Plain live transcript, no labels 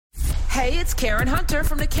Hey, it's Karen Hunter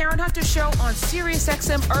from The Karen Hunter Show on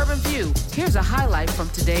SiriusXM Urban View. Here's a highlight from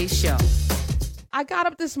today's show. I got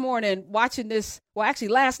up this morning watching this. Well, actually,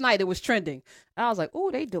 last night it was trending. And I was like,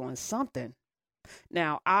 ooh, they doing something.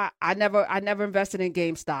 Now, I never invested in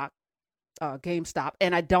GameStop,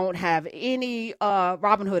 and I don't have any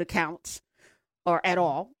Robinhood accounts or at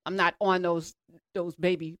all. I'm not on those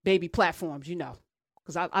baby platforms,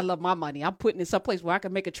 because I love my money. I'm putting it someplace where I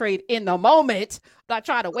can make a trade in the moment. I'm not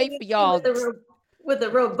trying to wait for y'all. With a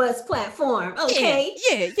robust platform. Okay.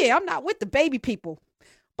 Yeah. I'm not with the baby people.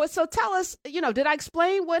 But so tell us, did I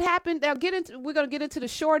explain what happened? We're going to get into the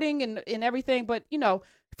shorting and everything. But,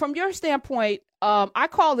 from your standpoint, I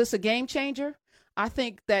call this a game changer. I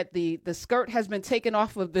think that the skirt has been taken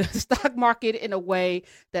off of the stock market in a way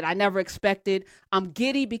that I never expected. I'm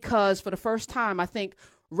giddy because for the first time, I think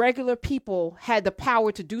regular people had the power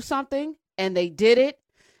to do something and they did it.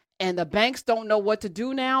 And the banks don't know what to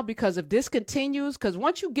do now because if this continues, because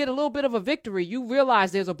once you get a little bit of a victory, you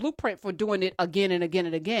realize there's a blueprint for doing it again and again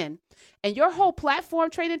and again. And your whole platform,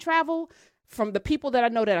 Trade and Travel, from the people that I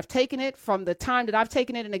know that have taken it, from the time that I've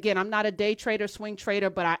taken it, and again, I'm not a day trader, swing trader,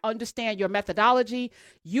 but I understand your methodology.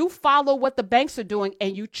 You follow what the banks are doing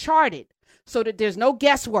and you chart it so that there's no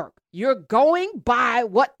guesswork. You're going by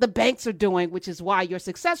what the banks are doing, which is why your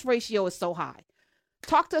success ratio is so high.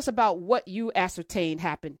 Talk to us about what you ascertained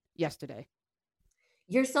happened yesterday.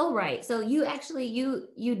 You're so right. So you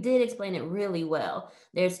did explain it really well.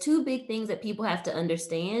 There's two big things that people have to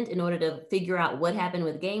understand in order to figure out what happened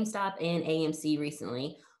with GameStop and AMC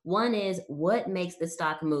recently. One is what makes the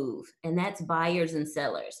stock move, and that's buyers and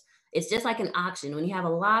sellers. It's just like an auction. When you have a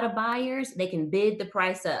lot of buyers, they can bid the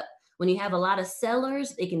price up. When you have a lot of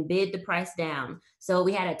sellers, they can bid the price down. So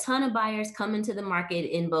we had a ton of buyers come into the market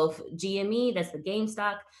in both GME, that's the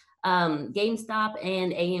GameStop and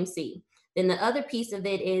AMC. Then the other piece of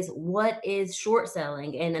it is what is short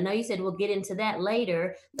selling. And I know you said we'll get into that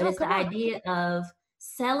later, but it's the idea of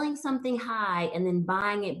selling something high and then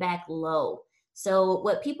buying it back low. So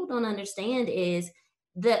what people don't understand is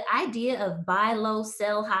the idea of buy low,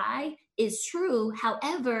 sell high is true.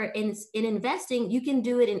 However, in investing, you can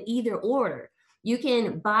do it in either order. You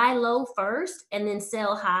can buy low first and then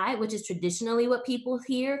sell high, which is traditionally what people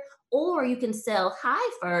hear, or you can sell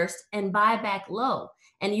high first and buy back low.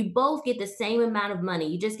 And you both get the same amount of money.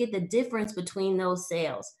 You just get the difference between those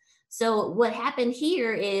sales. So what happened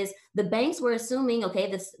here is the banks were assuming,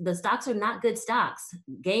 okay, the stocks are not good stocks.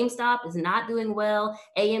 GameStop is not doing well.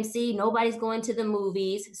 AMC, nobody's going to the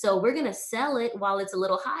movies. So we're going to sell it while it's a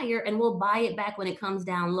little higher and we'll buy it back when it comes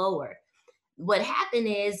down lower. What happened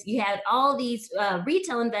is you had all these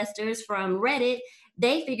retail investors from Reddit.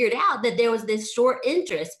 They figured out that there was this short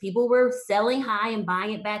interest. People were selling high and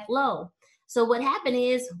buying it back low. So what happened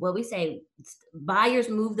is, what we say, buyers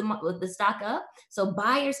moved the stock up. So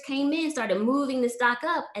buyers came in, started moving the stock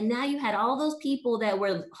up. And now you had all those people that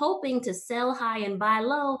were hoping to sell high and buy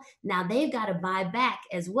low. Now they've got to buy back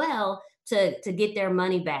as well to get their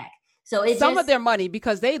money back. So some of their money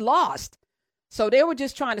because they lost. So they were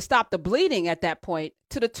just trying to stop the bleeding at that point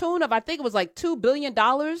to the tune of, I think it was like $2 billion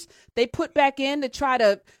they put back in to try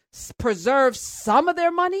to preserve some of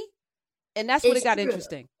their money. And that's when it got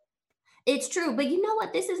interesting. It's true. But you know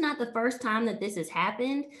what? This is not the first time that this has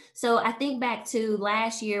happened. So I think back to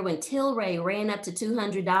last year when Tilray ran up to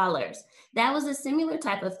 $200. That was a similar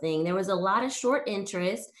type of thing. There was a lot of short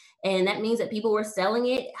interest. And that means that people were selling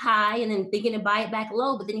it high and then thinking to buy it back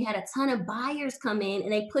low. But then you had a ton of buyers come in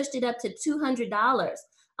and they pushed it up to $200.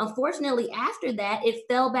 Unfortunately, after that, it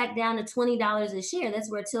fell back down to $20 a share. That's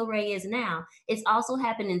where Tilray is now. It's also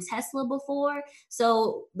happened in Tesla before.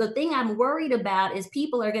 So the thing I'm worried about is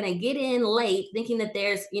people are going to get in late thinking that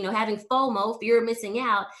there's, having FOMO, fear of missing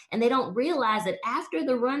out. And they don't realize that after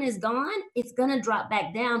the run is gone, it's going to drop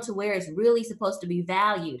back down to where it's really supposed to be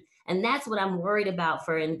valued. And that's what I'm worried about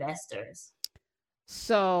for investors.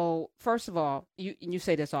 So first of all, you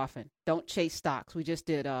say this often, don't chase stocks. We just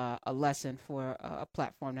did a lesson for a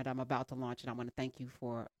platform that I'm about to launch. And I want to thank you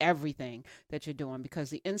for everything that you're doing, because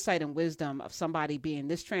the insight and wisdom of somebody being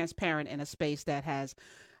this transparent in a space that has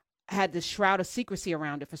had this shroud of secrecy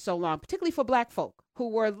around it for so long, particularly for Black folk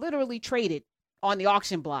who were literally traded on the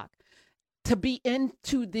auction block, to be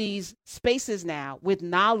into these spaces now with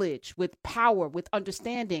knowledge, with power, with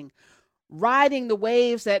understanding, riding the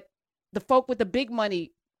waves that the folk with the big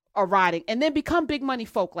money are riding, and then become big money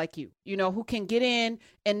folk like you, who can get in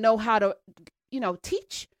and know how to,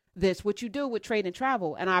 teach this, what you do with Trade and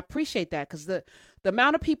Travel. And I appreciate that, because the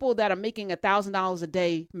amount of people that are making $1,000 a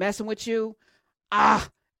day messing with you.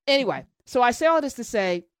 Anyway, so I say all this to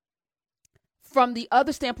say, from the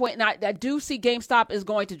other standpoint, and I do see GameStop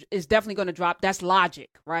is definitely going to drop. That's logic,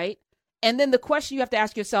 right? And then the question you have to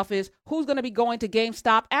ask yourself is, who's going to be going to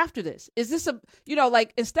GameStop after this? Is this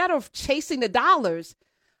like instead of chasing the dollars,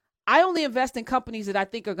 I only invest in companies that I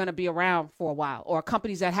think are going to be around for a while, or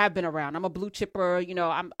companies that have been around. I'm a blue chipper,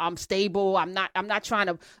 I'm stable. I'm not trying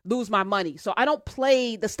to lose my money. So I don't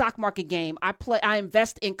play the stock market game. I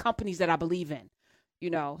invest in companies that I believe in,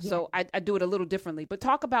 Yeah. So I do it a little differently. But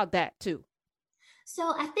talk about that too.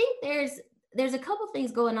 So I think there's a couple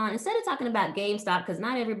things going on. Instead of talking about GameStop, because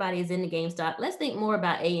not everybody is into GameStop, let's think more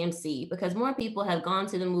about AMC, because more people have gone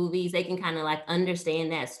to the movies. They can kind of like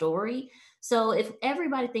understand that story. So if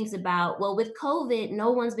everybody thinks about, well, with COVID, no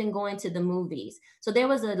one's been going to the movies. So there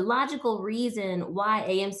was a logical reason why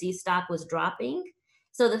AMC stock was dropping.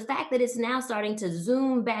 So the fact that it's now starting to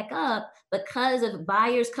zoom back up because of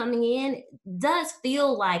buyers coming in does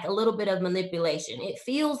feel like a little bit of manipulation. It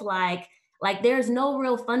feels like there's no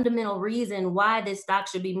real fundamental reason why this stock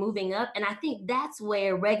should be moving up. And I think that's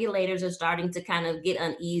where regulators are starting to kind of get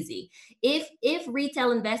uneasy. If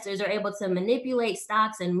retail investors are able to manipulate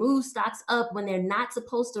stocks and move stocks up when they're not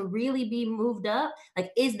supposed to really be moved up,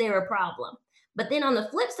 like, is there a problem? But then on the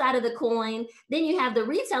flip side of the coin, then you have the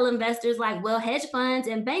retail investors like, well, hedge funds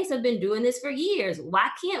and banks have been doing this for years. Why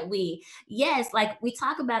can't we? Yes, like we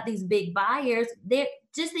talk about these big buyers. They're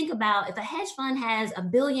just think about if a hedge fund has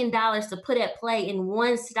 $1 billion to put at play in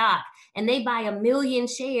one stock and they buy 1 million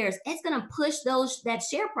shares, it's going to push that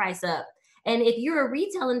share price up. And if you're a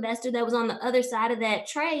retail investor that was on the other side of that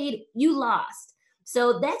trade, you lost.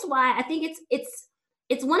 So that's why I think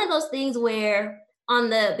it's one of those things where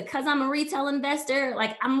because I'm a retail investor,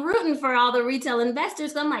 like I'm rooting for all the retail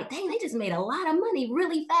investors. So I'm like, dang, they just made a lot of money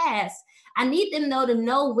really fast. I need them though to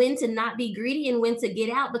know when to not be greedy and when to get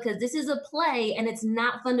out, because this is a play and it's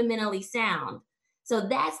not fundamentally sound. So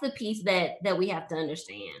that's the piece that we have to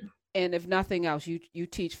understand. And if nothing else, you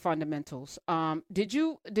teach fundamentals. Did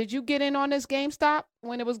you get in on this GameStop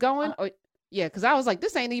when it was going? Or yeah, because I was like,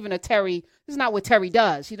 this ain't even a Terry. This is not what Terry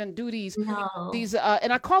does. He doesn't do No.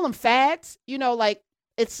 and I call them fads. Like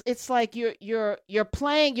it's like you're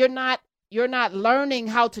playing. You're not learning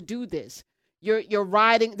how to do this. You're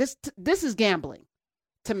riding this. This is gambling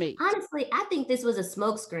to me. Honestly, I think this was a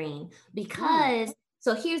smokescreen Mm. because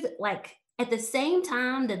so here's like at the same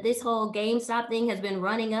time that this whole GameStop thing has been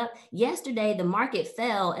running up, yesterday the market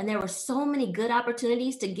fell and there were so many good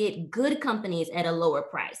opportunities to get good companies at a lower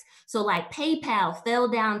price. So like PayPal fell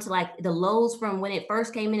down to like the lows from when it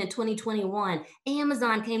first came in 2021.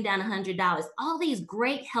 Amazon came down $100. All these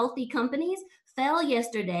great healthy companies fell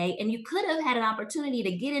yesterday, and you could have had an opportunity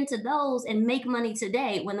to get into those and make money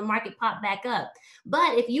today when the market popped back up.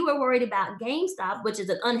 But if you were worried about GameStop, which is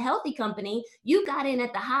an unhealthy company, you got in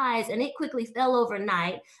at the highs and it quickly fell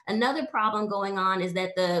overnight. Another problem going on is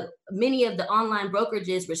that the many of the online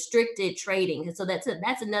brokerages restricted trading. And so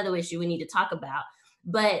that's another issue we need to talk about.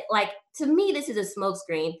 But like to me, this is a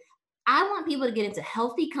smokescreen. I want people to get into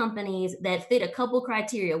healthy companies that fit a couple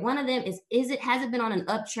criteria. One of them is it has it been on an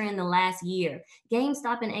uptrend the last year?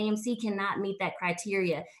 GameStop and AMC cannot meet that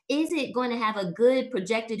criteria. Is it going to have a good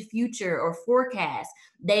projected future or forecast?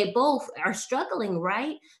 They both are struggling,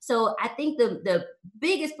 right? So I think the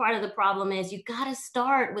biggest part of the problem is you got to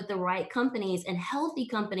start with the right companies and healthy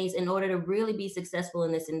companies in order to really be successful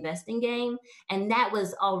in this investing game. And that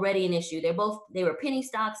was already an issue. They were penny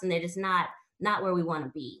stocks and they're just not where we want to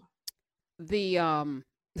be. The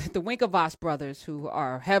the Winklevoss brothers, who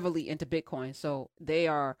are heavily into Bitcoin, so they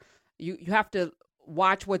are. You have to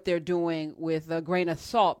watch what they're doing with a grain of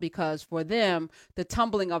salt, because for them the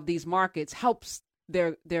tumbling of these markets helps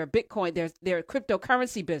their Bitcoin, their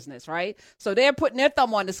cryptocurrency business, right? So they're putting their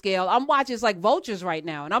thumb on the scale. I'm watching it's like vultures right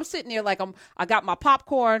now, and I'm sitting there like I got my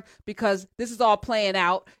popcorn because this is all playing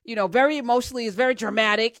out. Very emotionally, it's very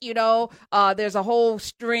dramatic. There's a whole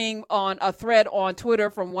string on a thread on Twitter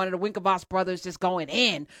from one of the Winklevoss brothers just going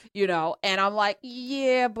in. And I'm like,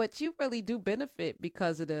 yeah, but you really do benefit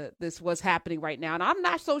because of this what's happening right now, and I'm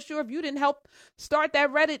not so sure if you didn't help start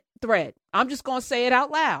that Reddit thread. I'm just going to say it out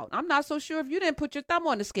loud. I'm not so sure if you didn't put your thumb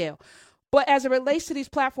on the scale. But as it relates to these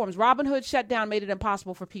platforms, Robinhood shutdown made it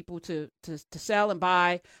impossible for people to sell and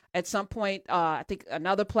buy. At some point, I think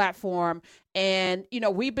another platform. And,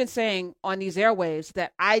 we've been saying on these airwaves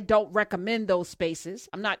that I don't recommend those spaces.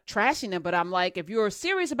 I'm not trashing them, but I'm like, if you're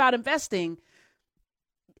serious about investing,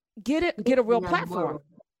 get a real platform.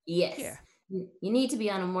 Yes. Yeah. You need to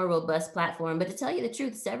be on a more robust platform. But to tell you the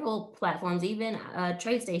truth, several platforms, even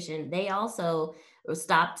TradeStation, they also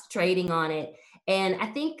stopped trading on it. And I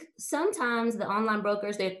think sometimes the online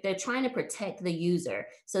brokers, they're trying to protect the user.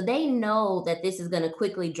 So they know that this is going to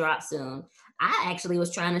quickly drop soon. I actually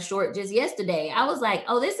was trying to short just yesterday. I was like,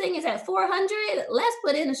 oh, this thing is at 400. Let's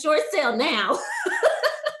put in a short sale now.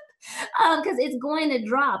 Because it's going to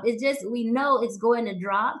drop. It's just, we know it's going to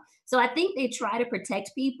drop. So I think they try to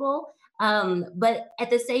protect people. But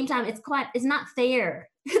at the same time, it's not fair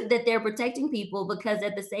that they're protecting people, because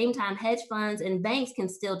at the same time, hedge funds and banks can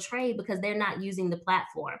still trade because they're not using the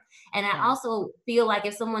platform. And I also feel like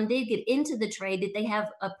if someone did get into the trade, that they have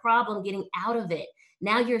a problem getting out of it.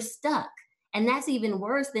 Now you're stuck. And that's even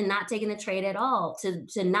worse than not taking the trade at all,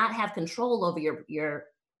 to not have control over your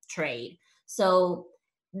trade. So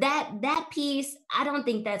that piece, I don't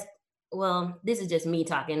think that's, well, this is just me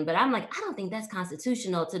talking, but I'm like, I don't think that's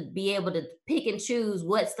constitutional to be able to pick and choose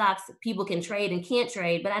what stocks people can trade and can't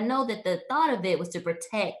trade. But I know that the thought of it was to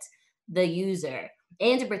protect the user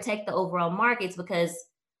and to protect the overall markets, because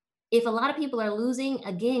if a lot of people are losing,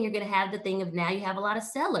 again, you're going to have the thing of, now you have a lot of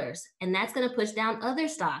sellers, and that's going to push down other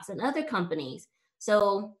stocks and other companies.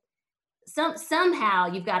 So somehow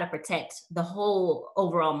you've got to protect the whole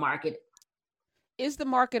overall market. Is the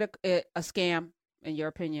market a scam, in your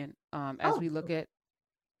opinion, as we look at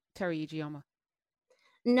Terry Ijeoma?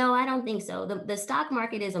 No, I don't think so. The stock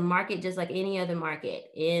market is a market just like any other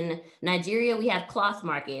market. In Nigeria, we have cloth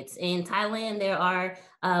markets. In Thailand, there are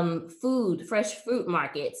fresh fruit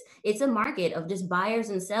markets. It's a market of just buyers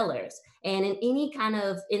and sellers. And in any kind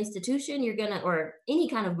of institution, or any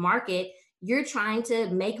kind of market, you're trying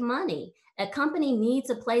to make money. A company needs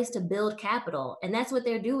a place to build capital. And that's what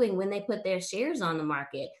they're doing when they put their shares on the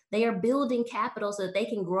market. They are building capital so that they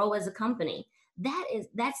can grow as a company.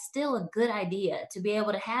 That's still a good idea, to be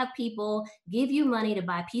able to have people give you money to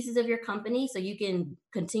buy pieces of your company so you can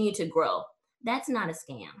continue to grow. That's not a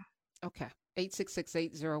scam. Okay.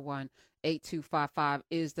 866-801-8255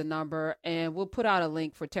 is the number. And we'll put out a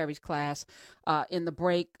link for Terry's class in the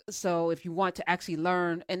break. So if you want to actually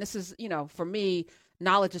learn, and this is, for me,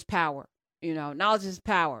 knowledge is power. Knowledge is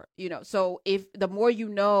power. So if the more you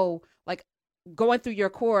know, like, going through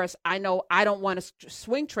your course, I know I don't want to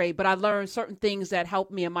swing trade, but I learned certain things that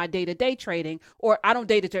help me in my day-to-day trading. Or I don't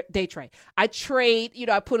day trade. I trade,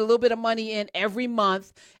 I put a little bit of money in every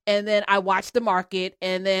month, and then I watch the market,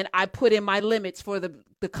 and then I put in my limits for the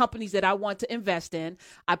companies that I want to invest in.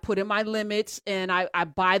 I put in my limits, and I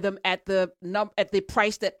buy them at the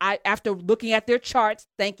price that after looking at their charts.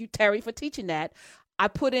 Thank you, Terry, for teaching that. I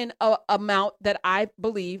put in a amount that I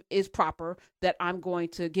believe is proper that I'm going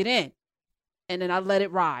to get in. And then I let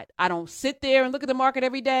it ride. I don't sit there and look at the market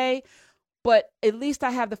every day, but at least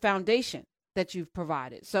I have the foundation that you've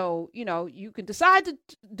provided. So, you can decide to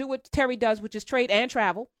do what Terry does, which is trade and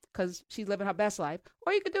travel, because she's living her best life.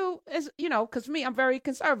 Or you could do, because me, I'm very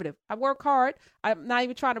conservative. I work hard. I'm not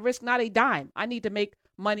even trying to risk not a dime. I need to make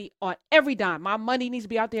money on every dime. My money needs to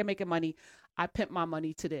be out there making money. I pimp my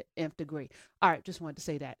money to the nth degree. All right, just wanted to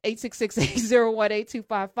say that.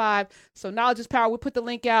 866-801-8255. So knowledge is power. We'll put the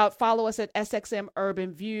link out. Follow us at SXM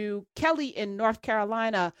Urban View. Kelly in North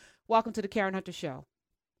Carolina, welcome to the Karen Hunter Show.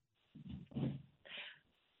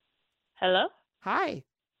 Hello? Hi.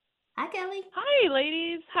 Hi, Kelly. Hi,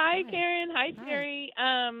 ladies. Hi, Karen. Hi, Terry.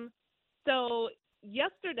 So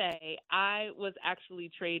yesterday I was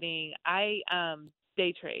actually trading. I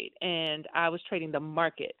day trade, and I was trading the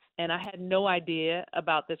markets, and I had no idea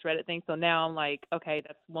about this Reddit thing. So now I'm like, okay,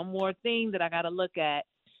 that's one more thing that I got to look at.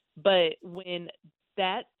 But when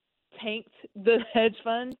that tanked the hedge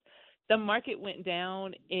funds, the market went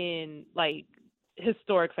down in like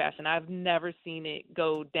historic fashion. I've never seen it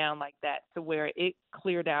go down like that, to where it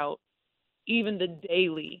cleared out even the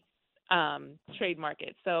daily trade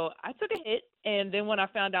market. So I took a hit, and then when I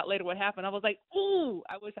found out later what happened, I was like, ooh,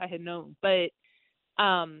 I wish I had known. But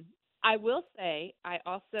I will say I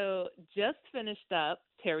also just finished up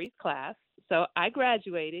Terry's class, so I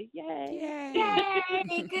graduated. Yay!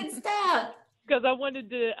 Yay! Good stuff. Because I wanted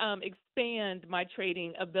to expand my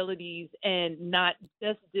trading abilities and not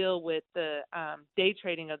just deal with the day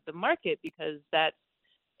trading of the market, because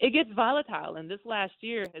it gets volatile, and this last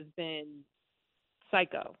year has been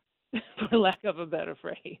psycho, for lack of a better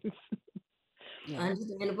phrase. Yeah.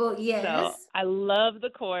 Understandable. Yes. So I love the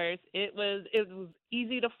course. It was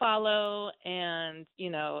easy to follow, and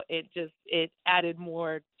it added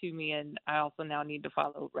more to me, and I also now need to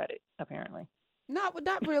follow Reddit, apparently. Not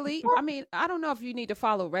really. I mean, I don't know if you need to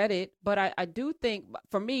follow Reddit, but I do think,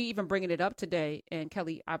 for me, even bringing it up today, and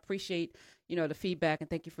Kelly, I appreciate, the feedback, and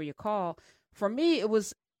thank you for your call. For me, it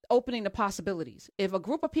was opening the possibilities. If a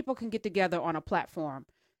group of people can get together on a platform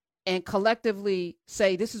and collectively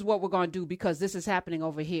say, this is what we're going to do because this is happening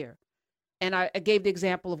over here, And I gave the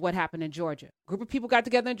example of what happened in Georgia. A group of people got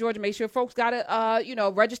together in Georgia, made sure folks got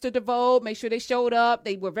to, register to vote, make sure they showed up.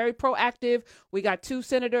 They were very proactive. We got 2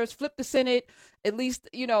 senators, flipped the Senate, at least,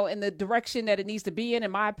 in the direction that it needs to be in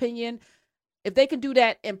my opinion. If they can do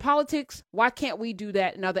that in politics, why can't we do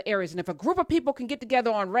that in other areas? And if a group of people can get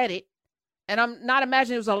together on Reddit, and I'm not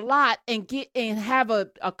imagining it was a lot, and have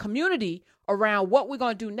a community around what we're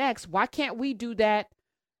going to do next, why can't we do that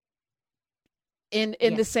in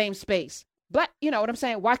the same space? But you know what I'm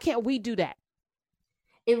saying? Why can't we do that?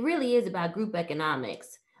 It really is about group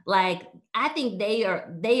economics. Like, I think they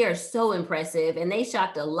are so impressive, and they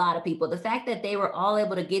shocked a lot of people. The fact that they were all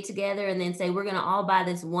able to get together and then say, we're going to all buy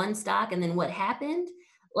this one stock, and then what happened?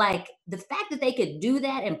 Like, the fact that they could do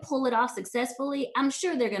that and pull it off successfully, I'm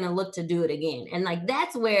sure they're going to look to do it again. And like,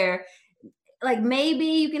 that's where, like, maybe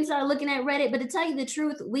you can start looking at Reddit, but to tell you the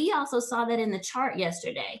truth, we also saw that in the chart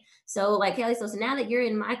yesterday. So like, Kelly, so now that you're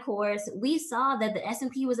in my course, we saw that the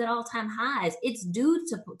S&P was at all-time highs. It's due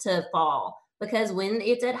to fall, because when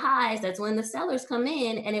it's at highs, that's when the sellers come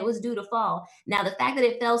in, and it was due to fall. Now, the fact that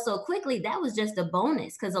it fell so quickly, that was just a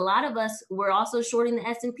bonus, because a lot of us were also shorting the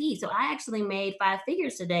S&P. So I actually made 5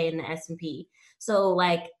 figures today in the S&P. So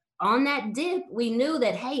like, on that dip, we knew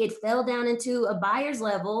that, hey, it fell down into a buyer's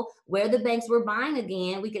level where the banks were buying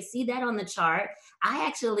again. We could see that on the chart. I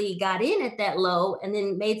actually got in at that low and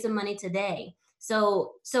then made some money today.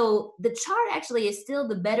 So the chart actually is still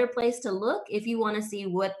the better place to look if you want to see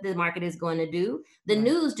what the market is going to do. The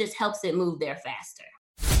news just helps it move there faster.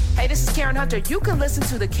 Hey, this is Karen Hunter. You can listen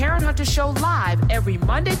to The Karen Hunter Show live every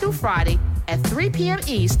Monday through Friday at 3 p.m.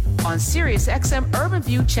 East on SiriusXM Urban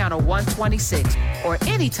View Channel 126 or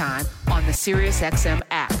anytime on the SiriusXM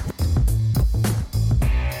app.